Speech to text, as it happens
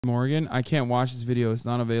Morgan, I can't watch this video. It's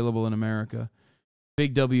not available in America.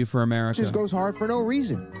 Big W for America. Just goes hard for no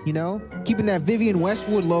reason, you know? Keeping that Vivienne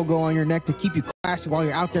Westwood logo on your neck to keep you classy while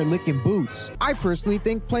you're out there licking boots. I personally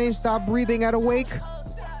think playing Stop Breathing at a wake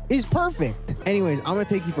is perfect. Anyways, I'm gonna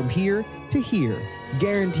take you from here to here.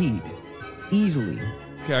 Guaranteed. Easily.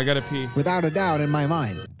 Okay, I gotta pee. Without a doubt in my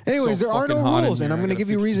mind. Anyways, So there are no rules, and I'm gonna give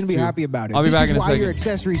you a reason to be happy about it. I'll be back in a This is why second. your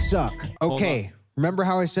accessories suck. Okay, remember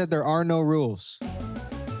how I said there are no rules?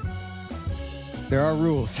 There are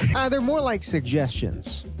rules. They're more like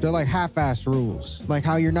suggestions. They're like half-assed rules. Like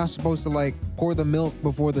how you're not supposed to like pour the milk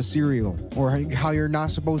before the cereal, or how you're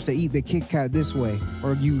not supposed to eat the Kit Kat this way,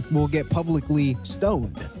 or you will get publicly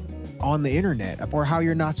stoned on the internet, or how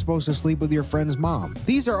you're not supposed to sleep with your friend's mom.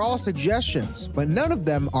 These are all suggestions, but none of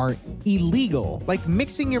them are illegal. Like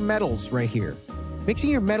mixing your metals right here. Mixing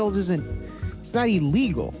your metals it's not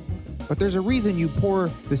illegal. But there's a reason you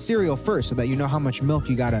pour the cereal first so that you know how much milk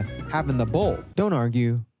you gotta have in the bowl. Don't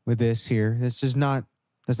argue with this here. That's not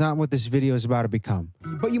what this video is about to become.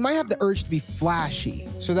 But you might have the urge to be flashy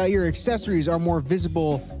so that your accessories are more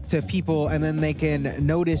visible to people and then they can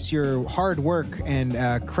notice your hard work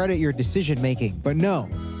and credit your decision making. But no,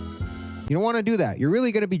 you don't want to do that. You're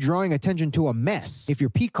really going to be drawing attention to a mess if you're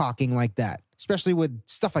peacocking like that, especially with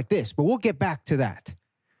stuff like this. But we'll get back to that.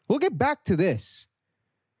 We'll get back to this.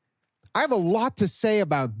 I have a lot to say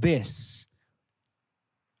about this.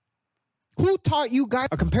 Who taught you guys?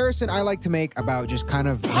 A comparison I like to make about just kind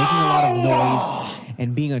of making a lot of noise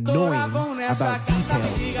and being annoying about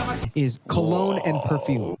details is cologne and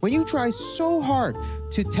perfume. When you try so hard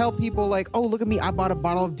to tell people like, oh, look at me, I bought a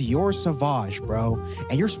bottle of Dior Sauvage, bro,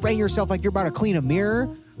 and you're spraying yourself like you're about to clean a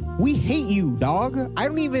mirror, we hate you, dog. I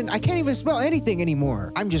can't even smell anything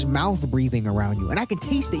anymore. I'm just mouth breathing around you and I can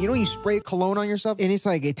taste it. You know, you spray cologne on yourself and it's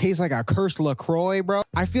like, it tastes like a cursed LaCroix, bro.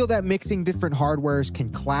 I feel that mixing different hardwares can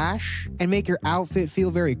clash and make your outfit feel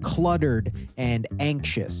very cluttered and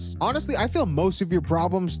anxious. Honestly, I feel most of your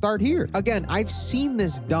problems start here. Again, I've seen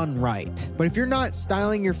this done right, but if you're not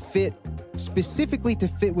styling your fit specifically to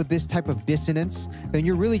fit with this type of dissonance, then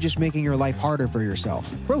you're really just making your life harder for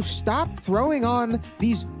yourself. Bro, stop throwing on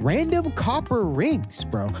these random copper rings,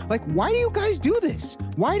 bro. Like, why do you guys do this?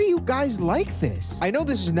 Why do you guys like this? I know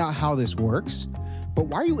this is not how this works, but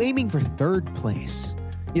why are you aiming for third place?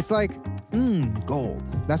 It's like, gold,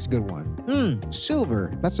 that's a good one.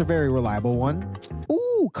 Silver, that's a very reliable one.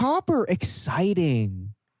 Ooh, copper,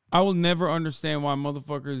 exciting. I will never understand why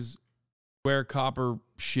motherfuckers wear copper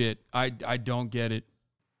shit. I don't get it.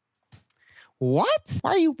 What?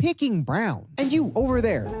 Why are you picking brown? And you over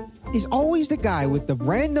there is always the guy with the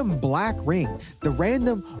random black ring, the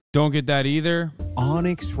random don't get that either.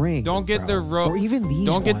 Onyx ring. Don't get the or even these.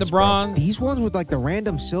 Don't get the bronze. Bro. These ones with like the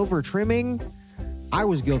random silver trimming. I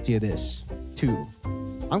was guilty of this too.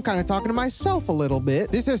 I'm kind of talking to myself a little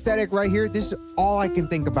bit. This aesthetic right here, this is all I can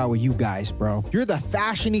think about with you guys, bro. You're the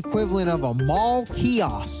fashion equivalent of a mall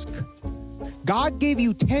kiosk. God gave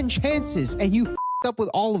you 10 chances and you up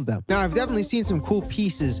with all of them. Now, I've definitely seen some cool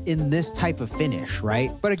pieces in this type of finish,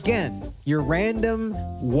 right? But again, your random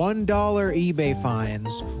 $1 eBay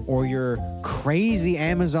finds or your crazy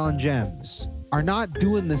Amazon gems are not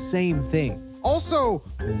doing the same thing. Also,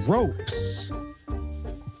 ropes.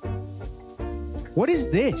 What is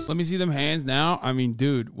this? Let me see them hands now. I mean,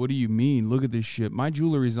 dude, what do you mean? Look at this shit. My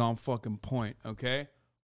jewelry's on fucking point, okay?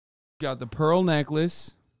 Got the pearl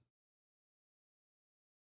necklace.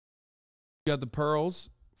 Got the pearls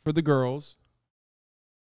for the girls.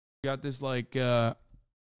 Got this like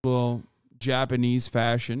little Japanese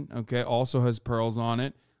fashion, okay? Also has pearls on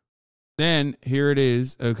it. Then here it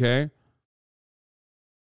is, okay?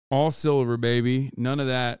 All silver, baby. None of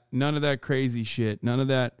that crazy shit. None of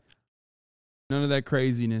that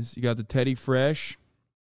craziness. You got the Teddy Fresh.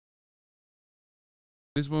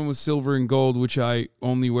 This one was silver and gold, which I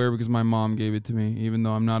only wear because my mom gave it to me, even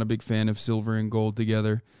though I'm not a big fan of silver and gold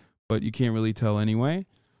together. But you can't really tell anyway.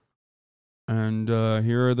 And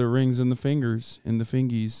here are the rings and the fingers and the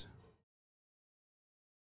fingies.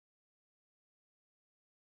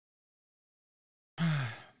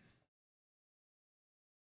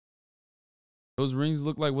 Those rings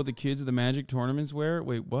look like what the kids at the Magic tournaments wear.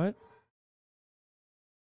 Wait, what?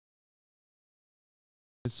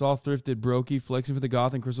 It's all thrifted, brokey, flexing for the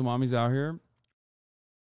goth and crystal mommies out here.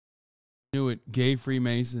 Knew it. Gay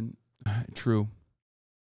Freemason. True.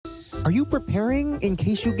 Are you preparing in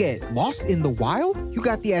case you get lost in the wild? You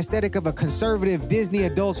got the aesthetic of a conservative Disney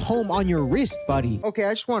adult's home on your wrist, buddy. Okay,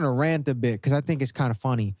 I just want to rant a bit because I think it's kind of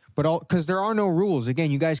funny. But because there are no rules. Again,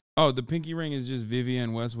 you guys... Oh, the pinky ring is just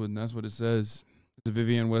Vivienne Westwood, and that's what it says. It's a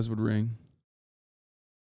Vivienne Westwood ring.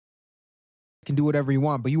 can do whatever you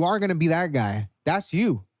want, but you are going to be that guy. That's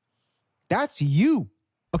you. That's you.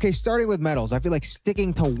 Okay, starting with metals, I feel like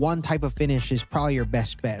sticking to one type of finish is probably your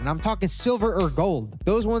best bet. And I'm talking silver or gold.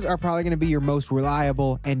 Those ones are probably going to be your most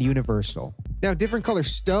reliable and universal. Now, different color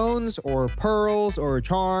stones or pearls or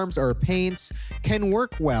charms or paints can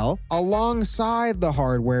work well alongside the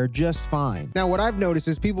hardware just fine. Now, what I've noticed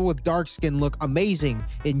is people with dark skin look amazing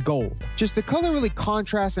in gold. Just the color really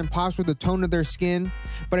contrasts and pops with the tone of their skin.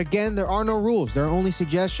 But again, there are no rules. There are only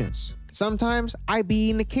suggestions. Sometimes I be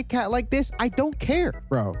eating a Kit Kat like this. I don't care,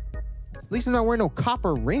 bro. At least I'm not wearing no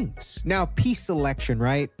copper rings. Now, piece selection,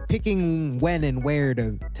 right? Picking when and where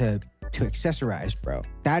to accessorize, bro.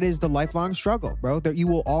 That is the lifelong struggle, bro. That you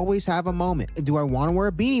will always have a moment. Do I want to wear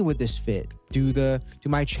a beanie with this fit? Do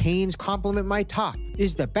my chains complement my top?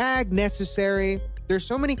 Is the bag necessary? There's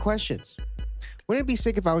so many questions. Wouldn't it be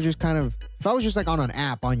sick if I was just like on an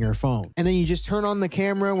app on your phone, and then you just turn on the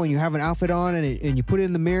camera when you have an outfit on and you put it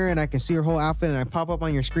in the mirror and I can see your whole outfit and I pop up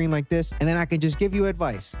on your screen like this, and then I can just give you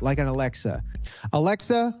advice like an Alexa.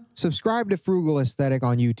 Alexa, subscribe to Frugal Aesthetic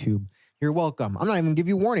on YouTube. You're welcome. I'm not even give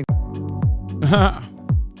you warning.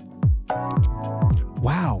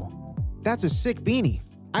 Wow, that's a sick beanie.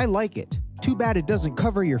 I like it. Too bad it doesn't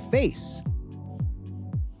cover your face.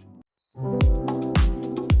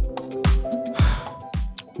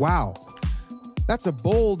 Wow, that's a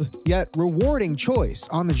bold yet rewarding choice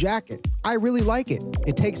on the jacket. I really like it.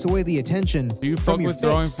 It takes away the attention. Do you fuck with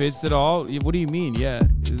throwing fits at all? What do you mean? Yeah,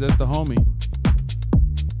 that's the homie.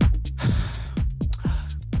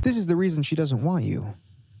 This is the reason she doesn't want you.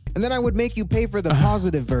 And then I would make you pay for the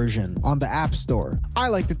positive version on the App Store. I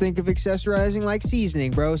like to think of accessorizing like seasoning,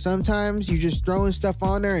 bro. Sometimes you just throwing stuff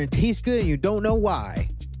on there and it tastes good and you don't know why.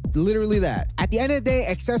 Literally that. At the end of the day,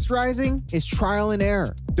 accessorizing is trial and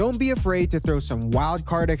error. Don't be afraid to throw some wild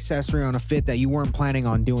card accessory on a fit that you weren't planning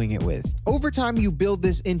on doing it with. Over time, you build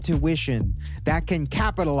this intuition that can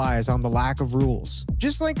capitalize on the lack of rules.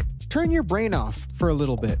 Just like turn your brain off for a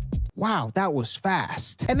little bit. Wow, that was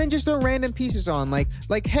fast. And then just throw random pieces on, like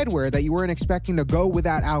headwear that you weren't expecting to go with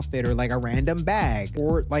that outfit, or like a random bag,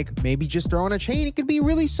 or like maybe just throw on a chain. It can be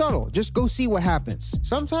really subtle. Just go see what happens.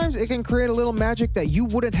 Sometimes it can create a little magic that you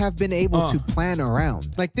wouldn't have been able to plan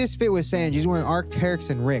around. Like this fit with Sanj, he's wearing Arc'teryx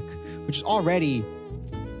and Rick, which is already,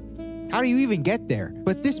 how do you even get there?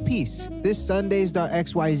 But this piece, this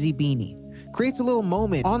Sundays.xyz beanie, creates a little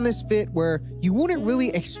moment on this fit where you wouldn't really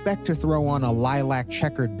expect to throw on a lilac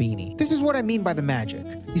checkered beanie. This is what I mean by the magic.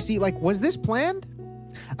 You see, like, was this planned?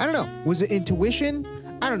 I don't know. Was it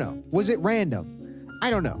intuition? I don't know. Was it random? I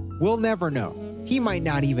don't know. We'll never know. He might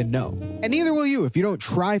not even know. And neither will you if you don't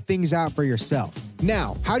try things out for yourself.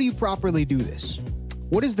 Now, how do you properly do this?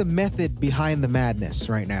 What is the method behind the madness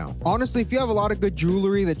right now? Honestly, if you have a lot of good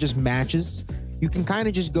jewelry that just matches, you can kind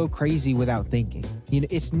of just go crazy without thinking. You know,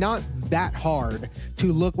 it's not that hard to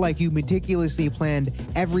look like you meticulously planned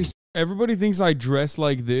every. Everybody thinks I dress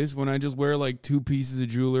like this when I just wear like 2 pieces of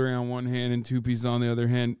jewelry on one hand and 2 pieces on the other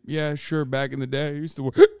hand. Yeah, sure. Back in the day, I used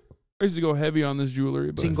to go heavy on this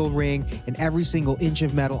jewelry. But single ring and every single inch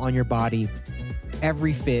of metal on your body,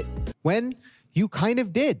 every fit. When you kind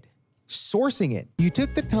of did. Sourcing it. You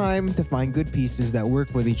took the time to find good pieces that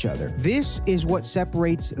work with each other. This is what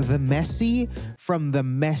separates the messy from the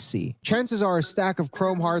messy. Chances are a stack of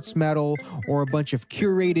chrome hearts metal or a bunch of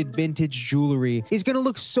curated vintage jewelry is gonna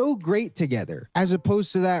look so great together, as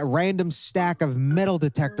opposed to that random stack of metal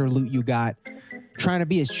detector loot you got trying to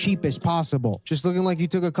be as cheap as possible. Just looking like you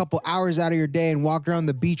took a couple hours out of your day and walked around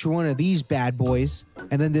the beach with one of these bad boys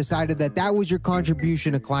and then decided that that was your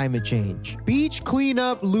contribution to climate change. Beach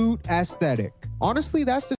cleanup loot aesthetic. Honestly,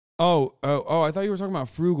 that's the Oh, I thought you were talking about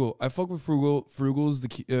Frugal. I fuck with Frugal. Frugal's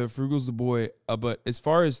the boy. But as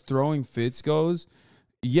far as throwing fits goes,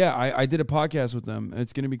 yeah, I did a podcast with them.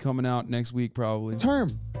 It's gonna be coming out next week probably.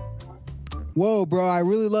 Term. Whoa, bro, I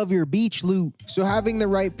really love your beach loot. So having the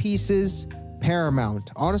right pieces,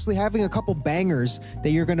 paramount. Honestly, having a couple bangers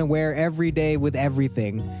that you're gonna wear every day with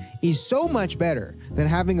everything is so much better than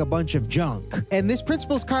having a bunch of junk. And this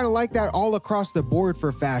principle is kind of like that all across the board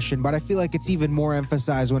for fashion, but I feel like it's even more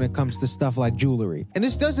emphasized when it comes to stuff like jewelry. And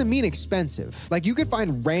this doesn't mean expensive. Like, you could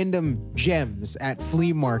find random gems at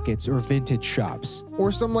flea markets or vintage shops,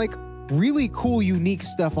 or some like really cool, unique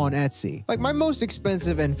stuff on Etsy. Like, my most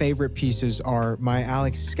expensive and favorite pieces are my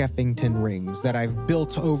Alex Skeffington rings that I've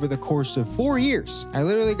built over the course of 4 years. I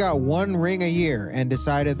literally got 1 ring a year and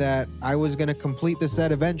decided that I was gonna complete the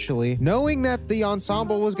set eventually, knowing that the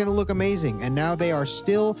ensemble was gonna look amazing, and now they are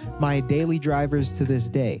still my daily drivers to this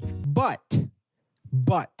day. But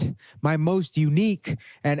But my most unique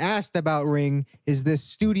and asked about ring is this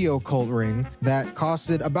Studio Cult ring that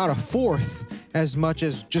costed about a fourth as much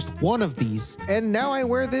as just one of these. And now I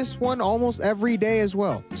wear this one almost every day as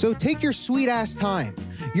well. So take your sweet ass time.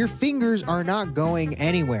 Your fingers are not going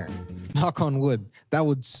anywhere. Knock on wood. That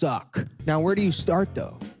would suck. Now, where do you start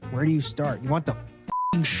though? Where do you start? You want the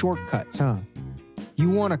f***ing shortcuts, huh? You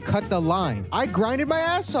want to cut the line. I grinded my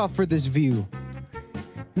ass off for this view.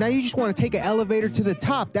 Now you just want to take an elevator to the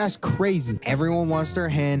top. That's crazy. Everyone wants their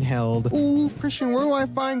hand held. Ooh, Christian, where do I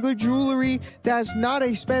find good jewelry that's not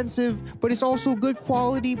expensive, but it's also good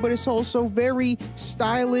quality, but it's also very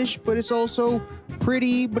stylish, but it's also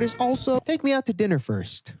pretty, but it's also... Take me out to dinner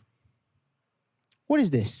first. What is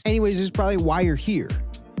this? Anyways, this is probably why you're here.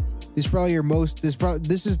 This is probably your most...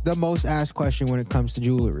 This is the most asked question when it comes to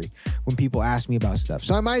jewelry, when people ask me about stuff.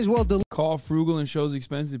 So I might as well... Call Frugal and shows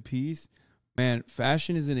expensive piece. Man,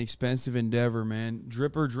 fashion is an expensive endeavor, man.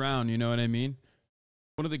 Drip or drown, you know what I mean?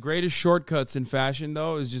 One of the greatest shortcuts in fashion,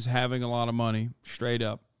 though, is just having a lot of money. Straight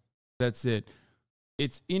up. That's it.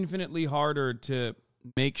 It's infinitely harder to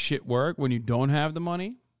make shit work when you don't have the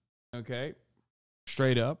money. Okay?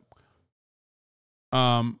 Straight up.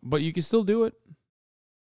 But you can still do it.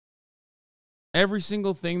 Every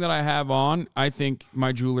single thing that I have on, I think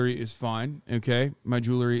my jewelry is fine. Okay? My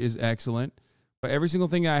jewelry is excellent. But every single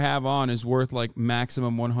thing I have on is worth like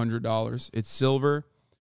maximum $100. It's silver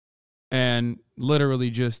and literally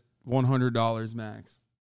just $100 max.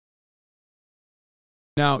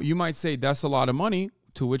 Now, you might say that's a lot of money,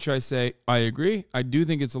 to which I say, I agree. I do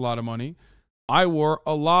think it's a lot of money. I wore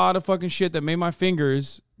a lot of fucking shit that made my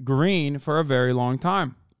fingers green for a very long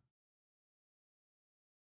time.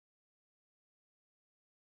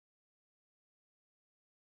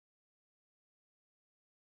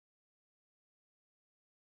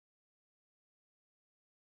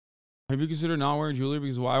 Have you considered not wearing jewelry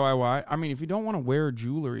because why? I mean, if you don't want to wear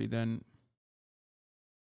jewelry, then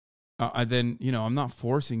you know, I'm not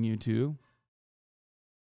forcing you to.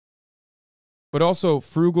 But also,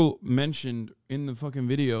 Frugal mentioned in the fucking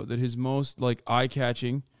video that his most like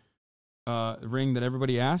eye-catching ring that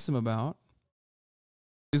everybody asked him about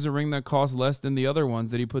is a ring that costs less than the other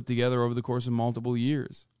ones that he put together over the course of multiple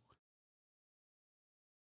years.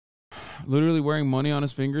 Literally wearing money on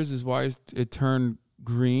his fingers is why it turned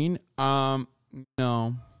green.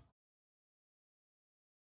 No.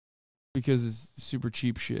 Because it's super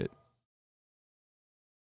cheap shit.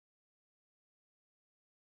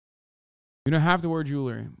 You don't have to wear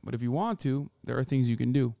jewelry, but if you want to, there are things you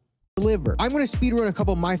can do. Deliver. I'm going to speedrun a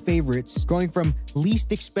couple of my favorites, going from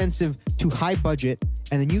least expensive to high budget,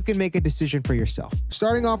 and then you can make a decision for yourself.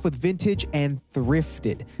 Starting off with vintage and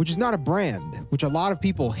thrifted, which is not a brand, which a lot of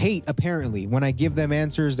people hate apparently when I give them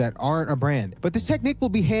answers that aren't a brand. But this technique will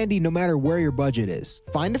be handy no matter where your budget is.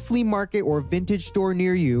 Find a flea market or vintage store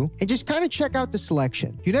near you and just kind of check out the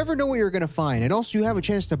selection. You never know what you're going to find, and also you have a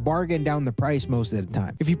chance to bargain down the price most of the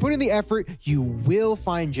time. If you put in the effort, you will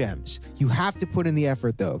find gems. You have to put in the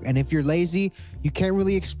effort though, and if you're lazy, you can't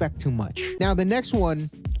really expect too much. Now the next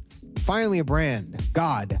one, finally a brand.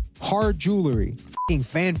 God, hard jewelry. Fucking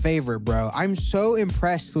fan favorite, bro. I'm so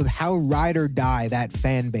impressed with how ride or die that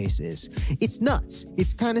fan base is. It's nuts.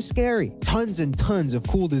 It's kind of scary. Tons and tons of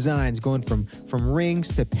cool designs going from rings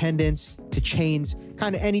to pendants to chains,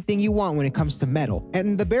 kind of anything you want when it comes to metal.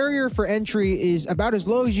 And the barrier for entry is about as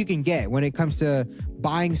low as you can get when it comes to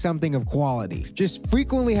buying something of quality. Just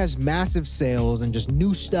frequently has massive sales and just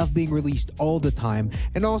new stuff being released all the time,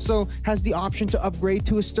 and also has the option to upgrade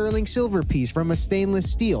to a sterling silver piece from a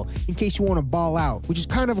stainless steel in case you want to ball out, which is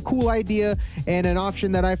kind of a cool idea and an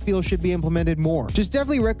option that I feel should be implemented more. Just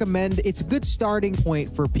definitely recommend. It's a good starting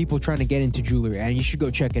point for people trying to get into jewelry, and you should go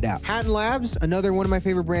check it out. Hatton Labs, another one of my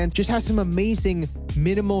favorite brands, just has some amazing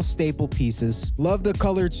minimal staple pieces. Love the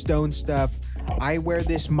colored stone stuff. I wear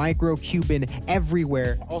this micro Cuban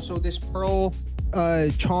everywhere. Also this pearl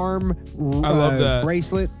charm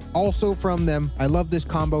bracelet, also from them. I love this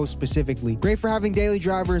combo specifically. Great for having daily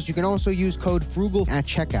drivers. You can also use code FRUGAL at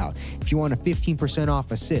checkout if you want a 15%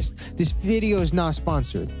 off assist. This video is not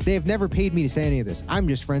sponsored. They have never paid me to say any of this. I'm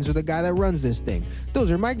just friends with the guy that runs this thing.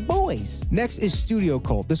 Those are my boys. Next is Studio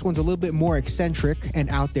Cult. This one's a little bit more eccentric and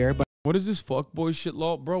out there, but what is this fuckboy shit,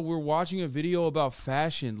 lol? Bro, we're watching a video about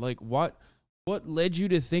fashion. Like, what led you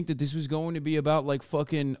to think that this was going to be about, like,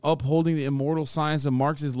 fucking upholding the immortal science of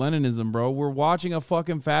Marxist-Leninism, bro? We're watching a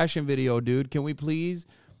fucking fashion video, dude. Can we please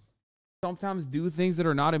sometimes do things that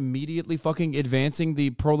are not immediately fucking advancing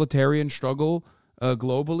the proletarian struggle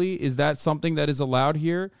globally? Is that something that is allowed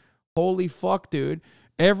here? Holy fuck, dude.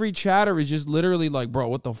 Every chatter is just literally like, bro,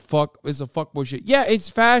 what the fuck is a fuckboy shit? Yeah, it's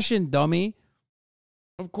fashion, dummy.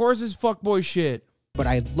 Of course it's fuckboy shit. But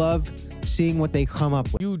I love seeing what they come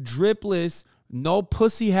up with. You dripless, no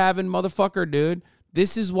pussy having motherfucker, dude.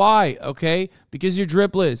 This is why, okay? Because you're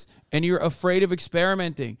dripless and you're afraid of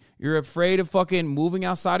experimenting. You're afraid of fucking moving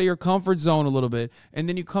outside of your comfort zone a little bit. And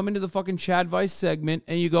then you come into the fucking Chad Vice segment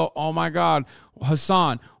and you go, oh my God,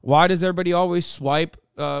 Hasan, why does everybody always swipe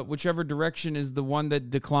whichever direction is the one that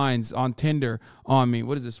declines on Tinder on me?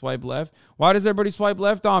 What is it, swipe left? Why does everybody swipe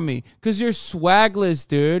left on me? Because you're swagless,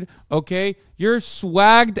 dude, okay? You're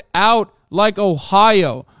swagged out like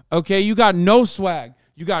Ohio, okay? You got no swag.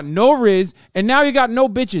 You got no riz, and now you got no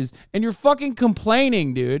bitches, and you're fucking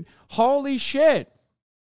complaining, dude. Holy shit.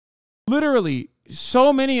 Literally,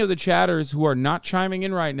 so many of the chatters who are not chiming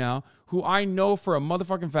in right now, who I know for a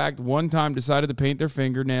motherfucking fact one time decided to paint their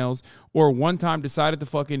fingernails, or one time decided to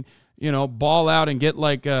fucking, you know, ball out and get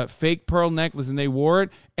like a fake pearl necklace, and they wore it,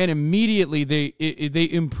 and immediately they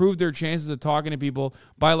improved their chances of talking to people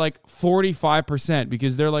by like 45%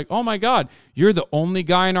 because they're like, oh my God, you're the only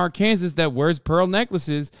guy in Arkansas that wears pearl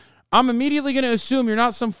necklaces. I'm immediately going to assume you're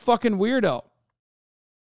not some fucking weirdo.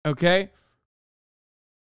 Okay?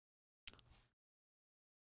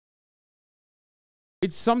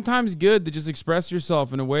 It's sometimes good to just express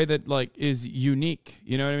yourself in a way that like is unique.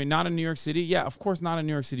 You know what I mean? Not in New York City. Yeah, of course not in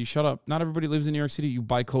New York City. Shut up. Not everybody lives in New York City, you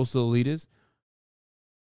bi-coastal elitists.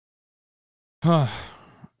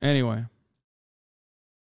 Anyway.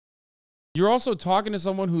 You're also talking to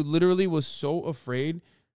someone who literally was so afraid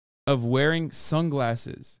of wearing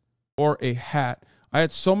sunglasses or a hat. I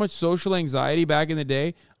had so much social anxiety back in the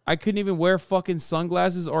day, I couldn't even wear fucking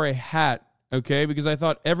sunglasses or a hat. Okay, because I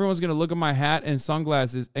thought everyone's going to look at my hat and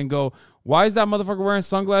sunglasses and go, why is that motherfucker wearing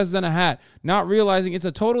sunglasses and a hat? Not realizing it's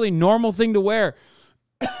a totally normal thing to wear.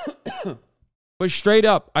 But straight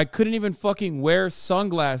up, I couldn't even fucking wear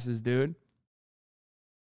sunglasses, dude.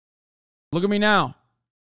 Look at me now.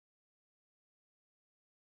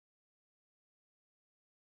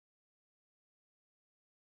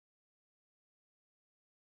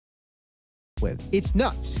 With. It's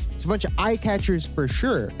nuts. It's a bunch of eye catchers for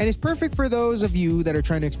sure. And it's perfect for those of you that are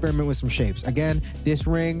trying to experiment with some shapes. Again, this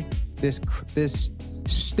ring, this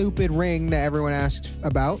stupid ring that everyone asks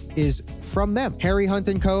about is from them. Harry Hunt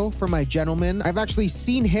 & Co. for my gentleman. I've actually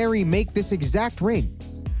seen Harry make this exact ring.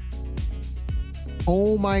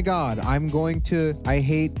 Oh my God. I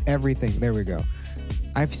hate everything. There we go.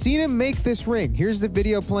 I've seen him make this ring. Here's the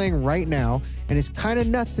video playing right now, and it's kind of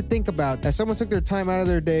nuts to think about that someone took their time out of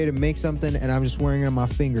their day to make something, and I'm just wearing it on my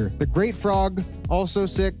finger. The Great Frog, also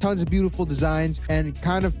sick, tons of beautiful designs, and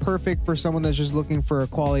kind of perfect for someone that's just looking for a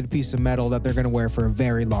quality piece of metal that they're gonna wear for a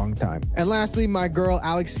very long time. And lastly, my girl,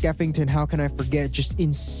 Alex Skeffington, how can I forget? Just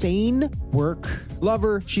insane work. Love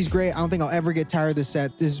her, she's great. I don't think I'll ever get tired of this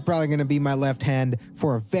set. This is probably gonna be my left hand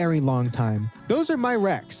for a very long time. Those are my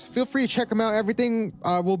recs. Feel free to check them out. Everything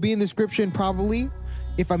will be in the description probably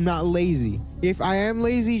if I'm not lazy. If I am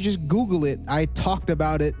lazy, just Google it. I talked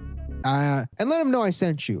about it. And let them know I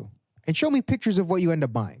sent you. And show me pictures of what you end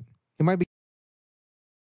up buying. It might be.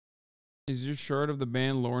 Is your shirt of the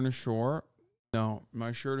band Lorna Shore? No,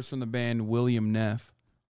 my shirt is from the band William Neff.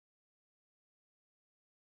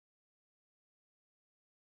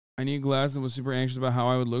 I need glasses and was super anxious about how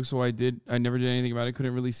I would look, so I never did anything about it.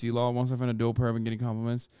 Couldn't really see law. Once I found a dope pair, I've been getting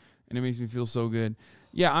compliments, and it makes me feel so good.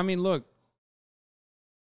 Yeah, I mean, look.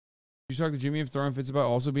 You talk to Jimmy if throwing fits about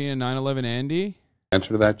also being a 9/11 Andy? Answer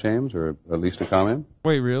to that, James, or at least a comment?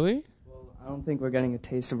 Wait, really? Well, I don't think we're getting a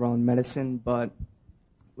taste of our own medicine, but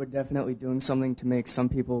we're definitely doing something to make some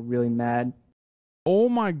people really mad. Oh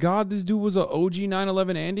my God, this dude was a OG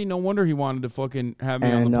 9/11 Andy? No wonder he wanted to fucking have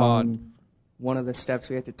me on the pod. One of the steps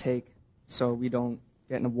we have to take so we don't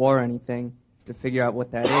get in a war or anything is to figure out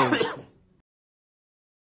what that is.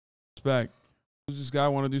 Respect. Who's this guy?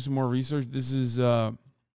 Want to do some more research? This is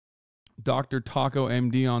Dr. Taco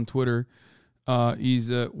MD on Twitter.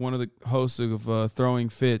 He's one of the hosts of Throwing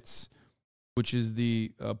Fits, which is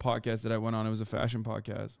the podcast that I went on. It was a fashion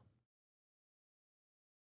podcast.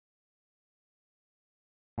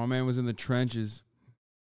 My man was in the trenches.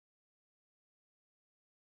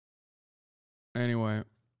 Anyway,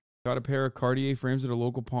 got a pair of Cartier frames at a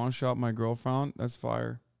local pawn shop my girl found. That's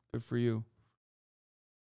fire. Good for you.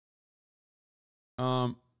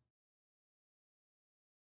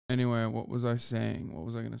 Anyway, what was I saying? What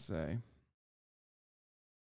was I going to say?